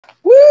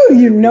Woo,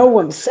 you know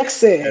I'm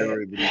sexy.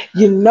 Everybody.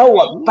 You know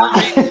I'm Not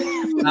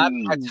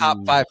fine. my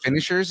top 5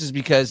 finishers is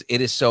because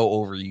it is so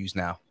overused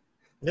now.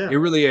 Yeah. It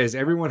really is.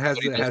 Everyone has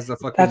the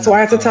fucking. That's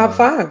why it's a top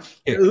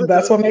 5. kick.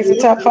 That's what makes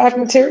it top 5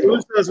 material.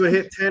 Usos would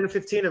hit 10 or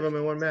 15 of them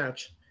in one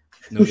match.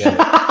 No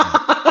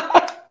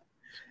doubt.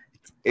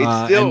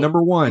 It's still and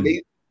number 1,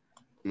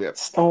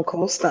 Stone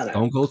Cold Stunner.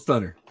 Stone Cold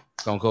Stunner.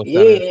 Stone Cold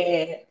Stunner.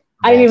 Yeah.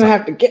 I didn't even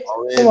have to get.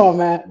 All in. Come on,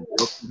 Matt.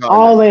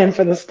 All in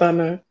for the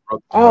Stunner.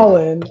 All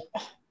in.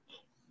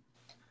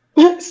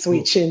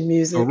 Sweet chin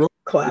music. So we'll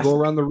Classic. go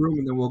around the room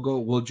and then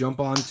we'll jump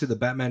on to the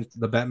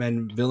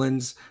Batman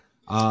villains.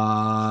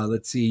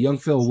 Let's see, Young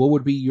Phil, what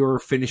would be your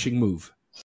finishing move?